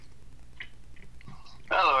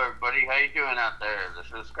everybody. How you doing out there? This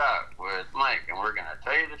is Scott with Mike, and we're going to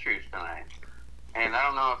tell you the truth tonight. And I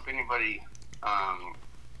don't know if anybody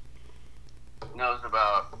knows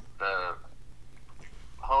about the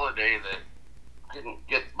holiday that didn't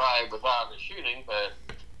get by without a shooting, but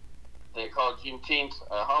they call Juneteenth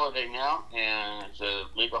a holiday now, and it's a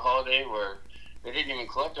legal holiday where they didn't even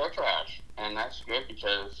collect our trash, and that's good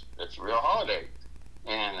because it's a real holiday.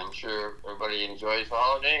 And I'm sure everybody enjoys the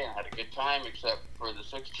holiday and had a good time, except for the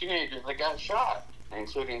 6 teenagers that got shot,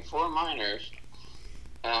 including 4 minors.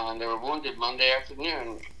 And they were wounded Monday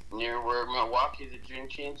afternoon near where Milwaukee, the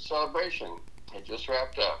Juneteenth celebration had just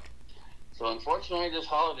wrapped up. So unfortunately, this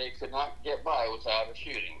holiday could not get by without a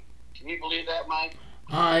shooting. Can you believe that, Mike?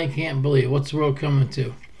 I can't believe it. What's the world coming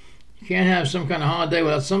to? You can't have some kind of holiday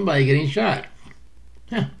without somebody getting shot.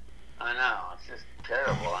 Huh. I know. It's just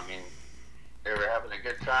terrible. I mean, they were having a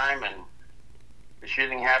good time, and the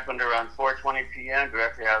shooting happened around 4:20 p.m.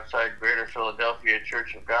 directly outside Greater Philadelphia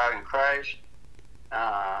Church of God in Christ,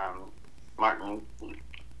 Martin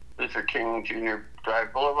Luther King Jr.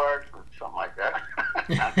 Drive Boulevard, or something like that.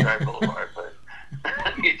 Not Drive Boulevard, but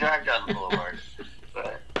you drive down the boulevard.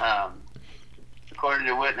 But according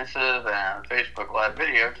to witnesses and a Facebook Live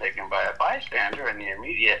video taken by a bystander in the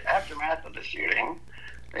immediate aftermath of the shooting,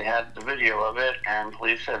 they had the video of it, and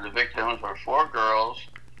police said the victims were 4 girls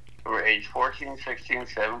who were aged 14, 16,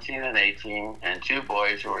 17, and 18, and 2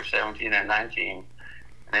 boys who were 17 and 19. And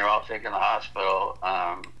they were all taken to the hospital.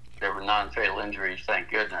 There were non-fatal injuries, thank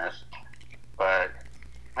goodness. But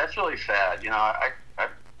that's really sad. You know,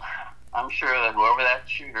 I'm sure that whoever that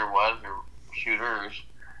shooter was, or shooters,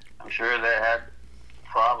 I'm sure they had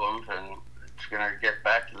problems, and it's going to get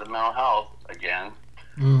back to the mental health again.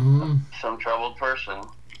 Mm-hmm. Some troubled person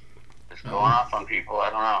is going off on people. I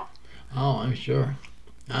don't know. Oh, I'm sure.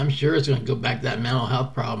 I'm sure it's going to go back to that mental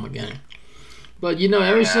health problem again. But, you know,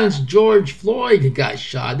 ever since George Floyd got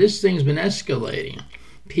shot, this thing's been escalating.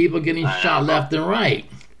 People getting shot left and right.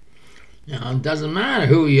 You know, it doesn't matter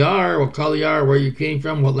who you are, what color you are, where you came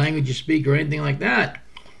from, what language you speak, or anything like that.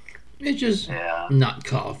 It's just not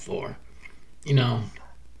called for. You know,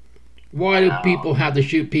 why do people have to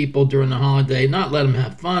shoot people during the holiday? Not let them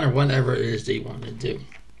have fun or whatever it is they want to do.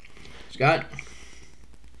 Scott?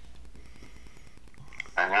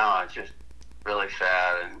 I know, it's just really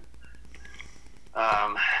sad.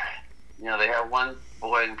 And, you know, they have one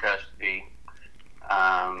boy in custody.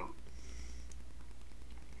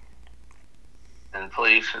 And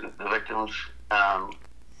police and the victims,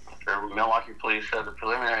 Milwaukee police said the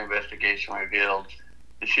preliminary investigation revealed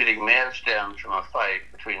the shooting may have stemmed from a fight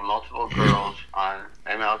between multiple girls on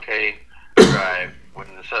MLK Drive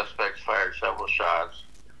when the suspects fired several shots.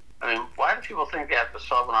 I mean, why do people think they have to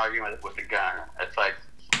solve an argument with a gun? It's like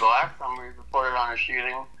the last time we reported on a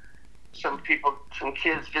shooting, some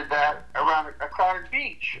kids did that around a crowded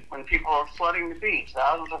beach when people were flooding the beach,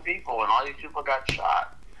 thousands of people, and all these people got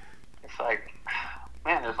shot. It's like,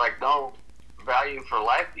 man, there's like no value for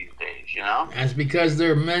life these days, you know? That's because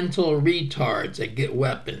they're mental retards that get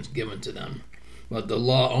weapons given to them. But the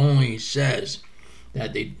law only says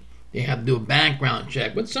that they have to do a background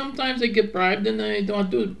check. But sometimes they get bribed and they don't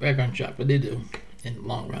do a background check, but they do in the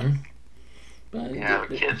long run. But yeah,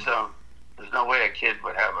 but kids don't. There's no way a kid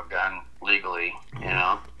would have a gun legally, you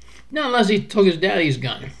know? No, unless he took his daddy's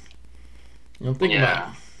gun. You know, think about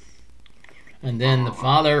it. And then the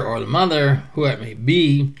father or the mother, who it may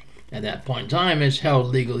be, at that point in time, is held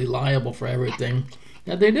legally liable for everything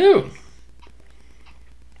that they do.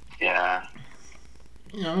 Yeah.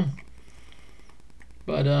 You know.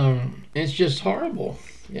 But it's just horrible.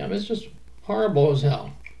 Yeah, it's just horrible as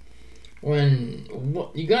hell. When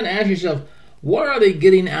you got to ask yourself, what are they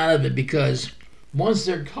getting out of it? Because once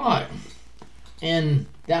they're caught, and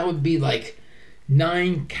that would be like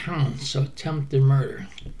 9 counts of attempted murder.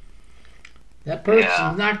 That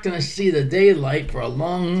person's not going to see the daylight for a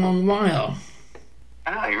long, long while.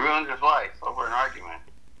 I know, he ruined his life over an argument.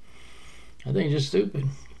 I think it's just stupid.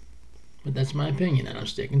 But that's my opinion, and I'm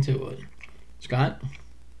sticking to it. Scott?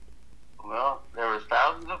 Well, there was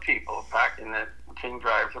thousands of people packing the King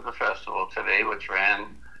Drive for the festival today, which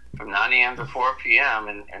ran from 9 a.m. to 4 p.m.,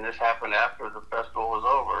 and this happened after the festival was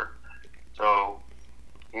over. So,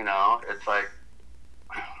 you know, it's like,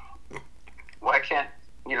 why can't,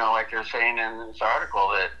 you know, like they're saying in this article,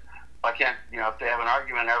 that why can't, you know, if they have an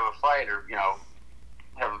argument, have a fight, or, you know,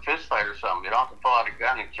 have a fist fight or something, you don't have to pull out a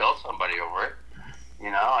gun and kill somebody over it.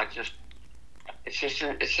 You know, it's just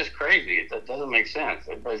crazy. It doesn't make sense.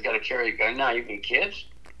 Everybody's got to carry a gun now, even kids.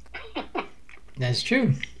 That's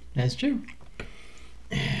true. That's true.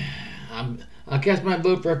 I'll cast my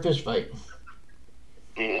vote for a fist fight.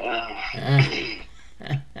 Yeah.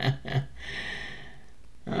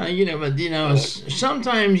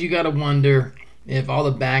 sometimes you got to wonder if all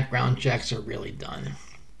the background checks are really done.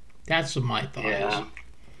 That's what my thought is.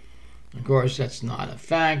 Of course, that's not a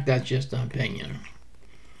fact. That's just an opinion.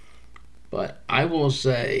 But I will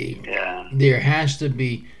say there has to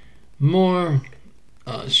be more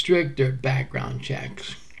stricter background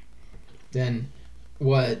checks than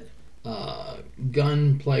what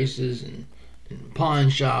gun places and pawn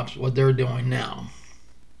shops, what they're doing now.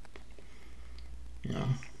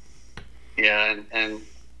 Yeah, and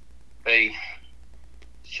they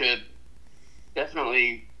should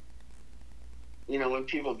definitely, when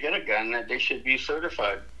people get a gun, that they should be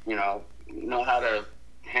certified, know how to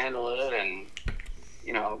handle it and,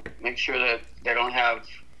 make sure that they don't have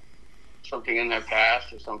something in their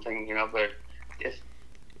past or something, but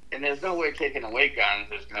and there's no way taking away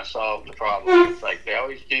guns is going to solve the problem. It's like they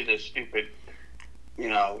always do this stupid,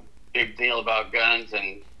 big deal about guns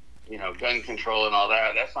and, gun control and all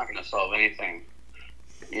that. That's not going to solve anything,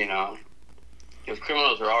 because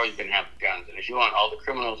criminals are always going to have the guns. And if you want all the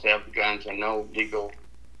criminals to have the guns and no legal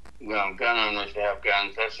gun owners to have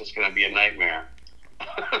guns, that's just going to be a nightmare.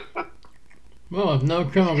 Well, if no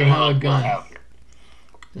criminal can have a gun,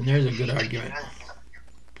 then there's a good argument.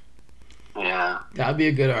 Yeah. That would be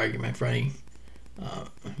a good argument for any,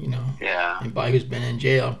 anybody who's been in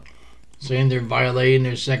jail, saying they're violating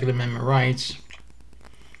their Second Amendment rights.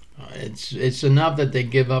 It's enough that they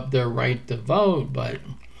give up their right to vote, but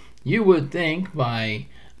you would think by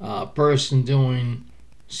a person doing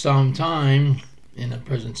some time in a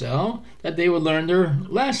prison cell that they would learn their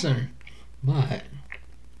lesson. But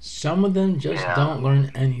some of them just don't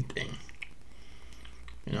learn anything.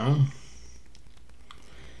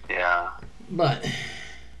 Yeah. But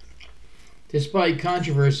despite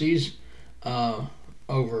controversies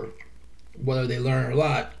over whether they learn a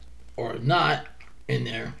lot or not in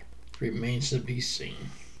there, remains to be seen.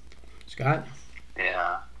 Scott?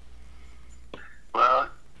 Yeah. Well,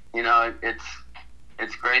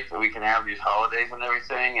 it's great that we can have these holidays and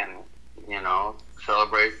everything and,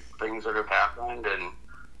 celebrate things that have happened and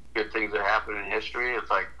good things that happen in history. It's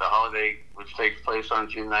like the holiday, which takes place on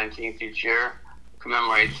June 19th each year,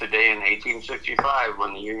 commemorates the day in 1865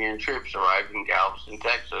 when the Union troops arrived in Galveston,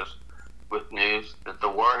 Texas, with news that the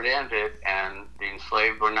war had ended and the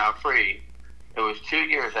enslaved were now free. It was 2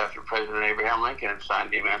 years after President Abraham Lincoln had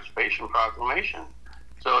signed the Emancipation Proclamation.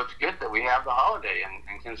 So it's good that we have the holiday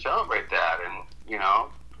and can celebrate that. And,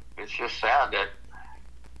 it's just sad that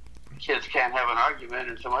kids can't have an argument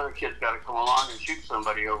and some other kid's got to come along and shoot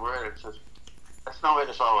somebody over it. It's just, that's no way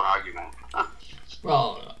to solve an argument.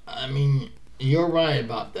 Well, I mean, you're right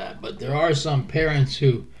about that, but there are some parents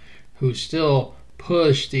who still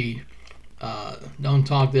push the don't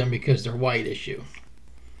talk to them because they're white issue.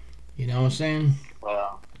 You know what I'm saying?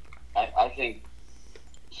 Well, I think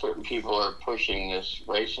certain people are pushing this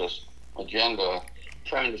racist agenda,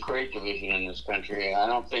 trying to create division in this country. And I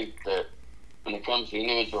don't think that when it comes to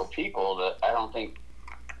individual people, I've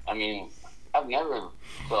never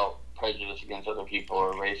felt prejudice against other people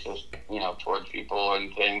or racist, towards people or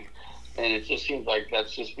anything. And it just seems like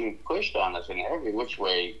that's just being pushed on us in every which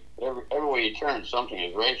way. Every way you turn, something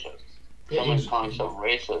is racist. Someone's calling something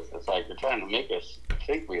racist. It's like they're trying to make us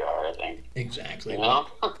think we are, I think. Exactly.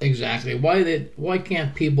 Exactly. Why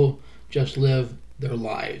can't people just live their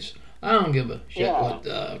lives? I don't give a shit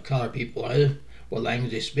what color people are, what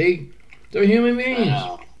language they speak. They're human beings.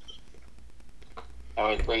 I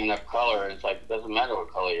always bringing up color, and it's like, it doesn't matter what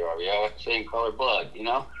color you are. We all have the same color blood, We're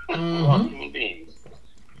all human beings.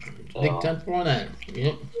 So, Big 10 for that.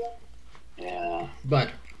 Yep. Yeah.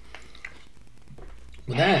 But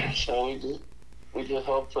with that. So we just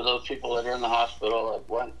hope for those people that are in the hospital.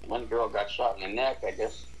 Like one girl got shot in the neck.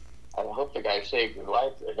 I hope the guy saved her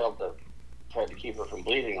life. They helped to try to keep her from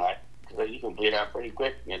bleeding, because you can bleed out pretty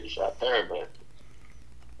quick getting shot there. But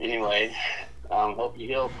anyway, hope you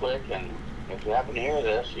heal quick. And if you happen to hear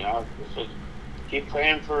this, just keep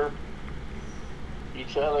praying for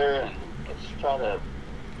each other, and let's try to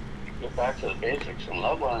get back to the basics and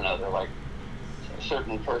love one another. Like a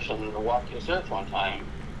certain person who walked this earth one time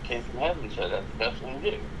came from heaven and said that's the best thing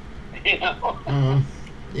to do.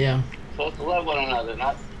 Yeah. So let's love one another,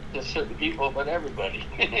 not just certain people, but everybody.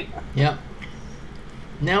 Yep.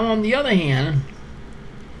 Now, on the other hand,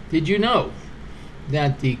 did you know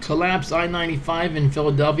that the collapsed I-95 in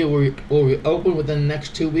Philadelphia will reopen within the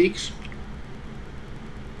next 2 weeks?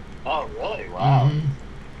 Oh, really? Wow. Mm-hmm.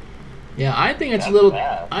 Yeah, I think it's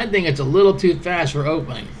Fast. I think it's a little too fast for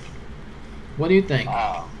opening. What do you think?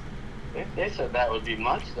 Wow. They said that would be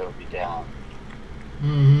months that would be down.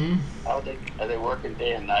 Mm-hmm. Are they working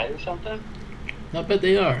day and night or something? I bet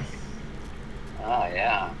they are. Oh,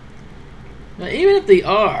 yeah. Now, even if they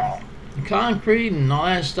are, Wow. the concrete and all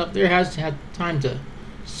that stuff there has to have time to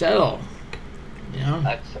settle. You know.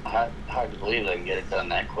 That's hard to believe they can get it done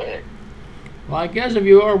that quick. Well, I guess if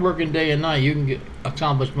you are working day and night, you can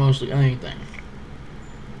accomplish mostly anything.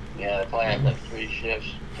 Yeah, they probably have Yeah. like 3 shifts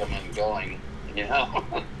coming and going, you know?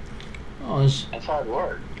 Oh, That's hard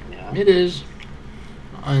work, you know? it is.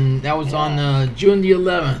 And that was on Yeah. June the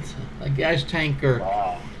 11th. A gas tanker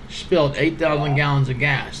Wow. spilled 8,000 Yeah. gallons of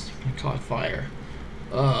gas. It caught fire.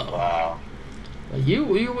 Uh, Wow. you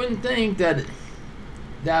wouldn't think that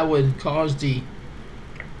that would cause the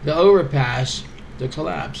overpass to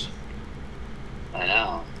collapse. I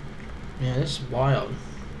know. Yeah, it's wild.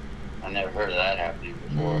 I never heard of that happening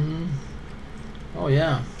before. Hmm. Oh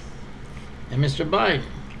yeah. And Mr. Biden,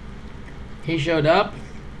 he showed up.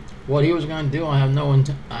 What he was going to do, I have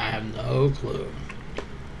I have no clue.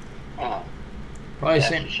 Huh. Probably He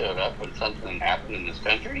same. actually showed up when something happened in this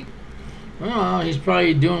country? Well, he's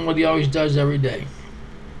probably doing what he always does every day.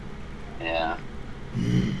 Yeah.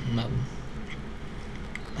 Nothing.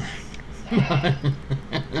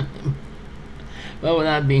 Well, with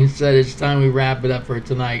that being said, it's time we wrap it up for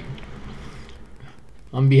tonight.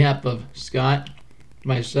 On behalf of Scott,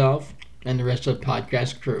 myself, and the rest of the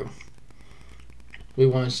podcast crew, we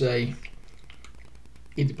want to say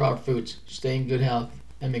eat the proper foods, stay in good health,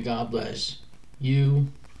 and may God bless you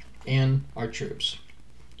and our troops.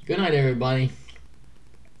 Good night, everybody.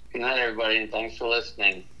 Good night, everybody, and thanks for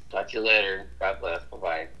listening. Talk to you later. God bless.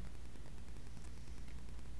 Bye-bye.